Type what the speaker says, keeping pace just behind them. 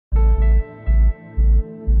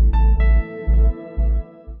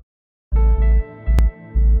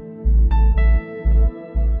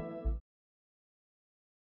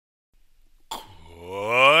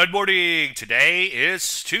morning. Today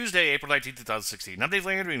is Tuesday, April 19th, 2016. I'm Dave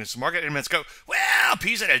Landry, and this is Market and Let's go. Well,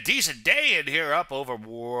 P's had a decent day in here, up over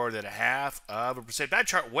more than 0.5%. That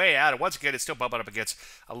chart way out, and once again, it's still bumping up against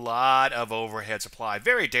a lot of overhead supply.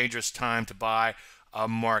 Very dangerous time to buy a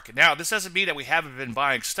market. Now, this doesn't mean that we haven't been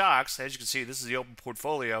buying stocks. As you can see, this is the open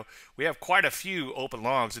portfolio. We have quite a few open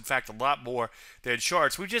longs. In fact, a lot more than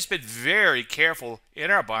shorts. We've just been very careful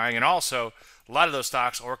in our buying, and also a lot of those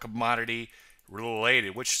stocks are commodity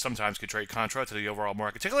related, which sometimes can trade contra to the overall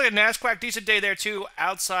market. Take a look at NASDAQ. Decent day there too.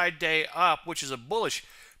 Outside day up, which is a bullish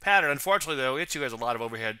pattern. Unfortunately, though, it too has a lot of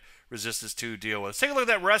overhead resistance to deal with. Let's take a look at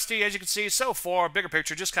that Rusty. As you can see, so far, bigger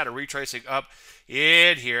picture, just kind of retracing up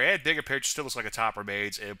in here. And bigger picture still looks like a top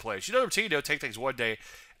remains in place. You know the routine, though, take things one day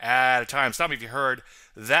at a time. Stop me if you heard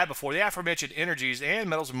that before. The aforementioned energies and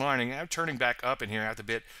metals and mining are turning back up in here after a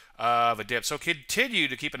bit of a dip. So continue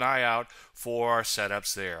to keep an eye out for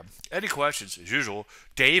setups there. Any questions, as usual,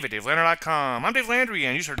 Dave at DaveLandry.com. I'm Dave Landry,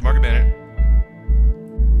 and you heard the Market Minute.